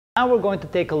Now we're going to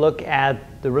take a look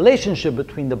at the relationship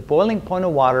between the boiling point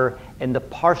of water and the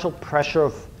partial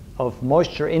pressure of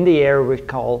moisture in the air, we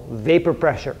call vapor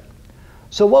pressure.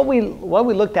 So what we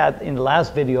looked at in the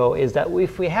last video is that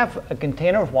if we have a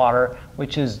container of water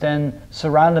which is then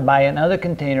surrounded by another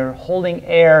container holding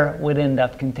air within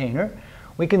that container,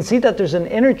 we can see that there's an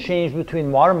interchange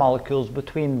between water molecules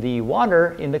between the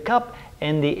water in the cup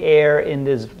and the air in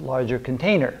this larger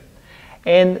container.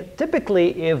 And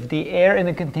typically, if the air in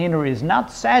the container is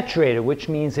not saturated, which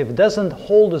means if it doesn't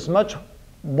hold as much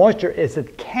moisture as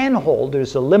it can hold,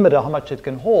 there's a limit of how much it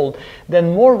can hold,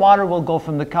 then more water will go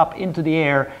from the cup into the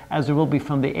air as there will be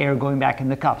from the air going back in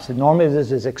the cup. So normally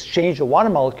there's this exchange of water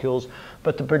molecules,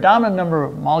 but the predominant number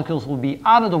of molecules will be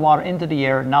out of the water into the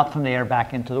air, not from the air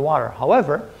back into the water.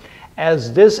 However,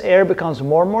 as this air becomes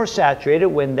more and more saturated,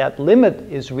 when that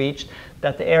limit is reached,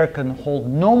 that the air can hold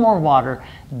no more water,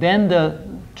 then the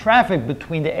traffic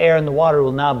between the air and the water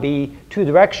will now be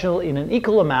two-directional in an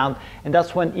equal amount, and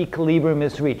that's when equilibrium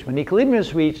is reached. When equilibrium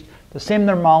is reached, the same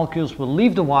number of molecules will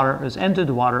leave the water as enter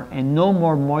the water, and no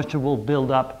more moisture will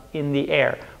build up in the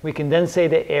air. We can then say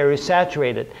the air is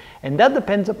saturated, and that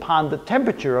depends upon the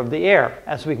temperature of the air.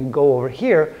 As we can go over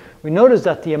here, we notice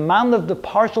that the amount of the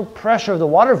partial pressure of the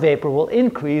water vapor will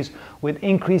increase with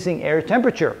increasing air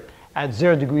temperature. At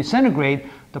 0 degrees centigrade,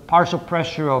 the partial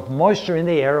pressure of moisture in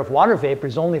the air of water vapor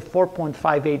is only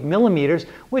 4.58 millimeters,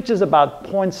 which is about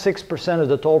 0.6% of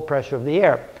the total pressure of the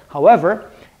air. However,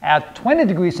 at 20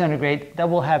 degrees centigrade, that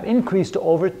will have increased to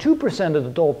over 2% of the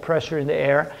total pressure in the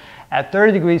air. At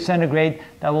 30 degrees centigrade,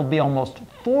 that will be almost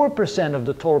 4% of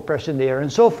the total pressure in the air,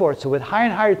 and so forth. So with higher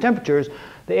and higher temperatures,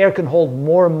 the air can hold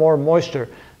more and more moisture.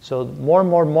 So more and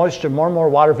more moisture, more and more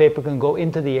water vapor can go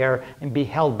into the air and be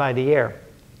held by the air.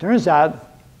 Turns out,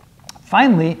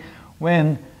 finally,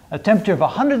 when a temperature of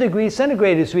 100 degrees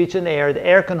centigrade is reached in the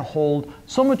air can hold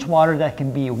so much water that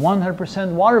can be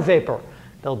 100% water vapor.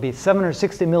 There'll be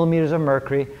 760 millimeters of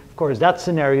mercury. Of course, that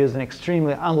scenario is an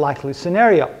extremely unlikely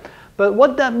scenario. But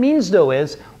what that means, though,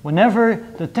 is whenever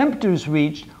the temperature is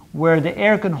reached where the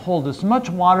air can hold as much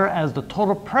water as the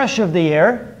total pressure of the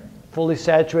air, fully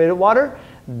saturated water,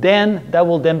 then that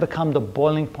will then become the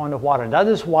boiling point of water. That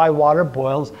is why water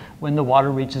boils when the water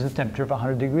reaches a temperature of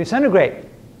 100 degrees centigrade.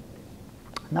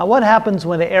 Now what happens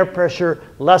when the air pressure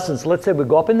lessens? Let's say we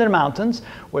go up in the mountains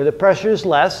where the pressure is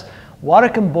less, water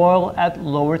can boil at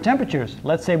lower temperatures.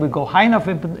 Let's say we go high enough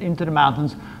into the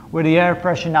mountains where the air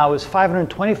pressure now is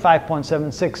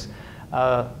 525.76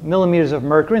 millimeters of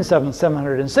mercury instead of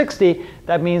 760.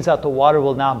 That means that the water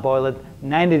will now boil at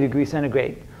 90 degrees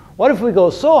centigrade. What if we go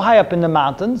so high up in the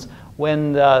mountains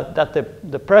when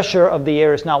the pressure of the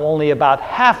air is now only about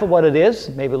half of what it is,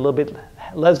 maybe a little bit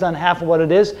less than half of what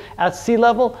it is at sea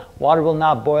level? Water will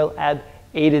now boil at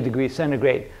 80 degrees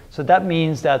centigrade. So that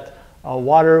means that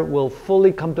water will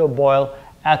fully come to a boil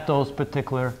at those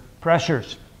particular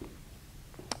pressures.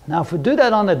 Now if we do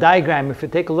that on a diagram, if you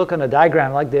take a look on a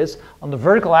diagram like this, on the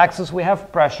vertical axis we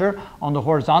have pressure, on the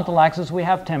horizontal axis we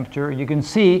have temperature. You can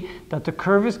see that the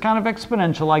curve is kind of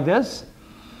exponential like this,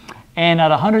 and at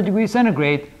 100 degrees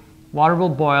centigrade, water will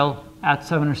boil at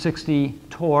 760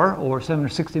 torr, or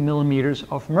 760 millimeters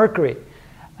of mercury.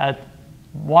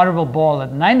 Water will boil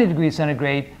at 90 degrees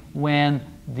centigrade when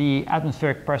the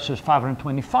atmospheric pressure is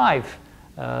 525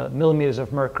 millimeters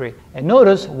of mercury. And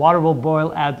notice water will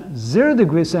boil at 0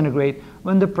 degrees centigrade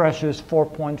when the pressure is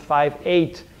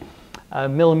 4.58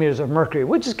 millimeters of mercury,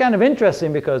 which is kind of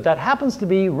interesting because that happens to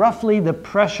be roughly the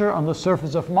pressure on the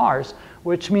surface of Mars,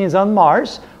 which means on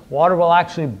Mars, water will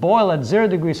actually boil at 0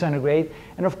 degrees centigrade,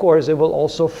 and of course it will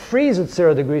also freeze at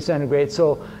 0 degrees centigrade.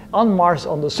 So on Mars,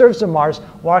 on the surface of Mars,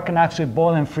 water can actually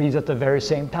boil and freeze at the very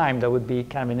same time. That would be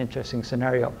kind of an interesting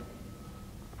scenario.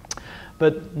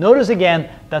 But notice again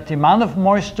that the amount of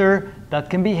moisture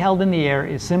that can be held in the air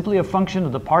is simply a function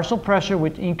of the partial pressure,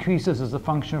 which increases as a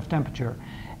function of temperature.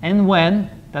 And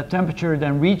when that temperature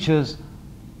then the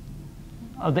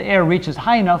air reaches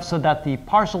high enough so that the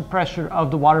partial pressure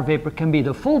of the water vapor can be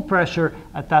the full pressure,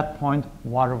 at that point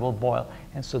water will boil.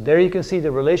 And so there you can see the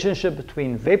relationship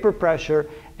between vapor pressure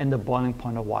and the boiling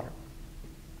point of water.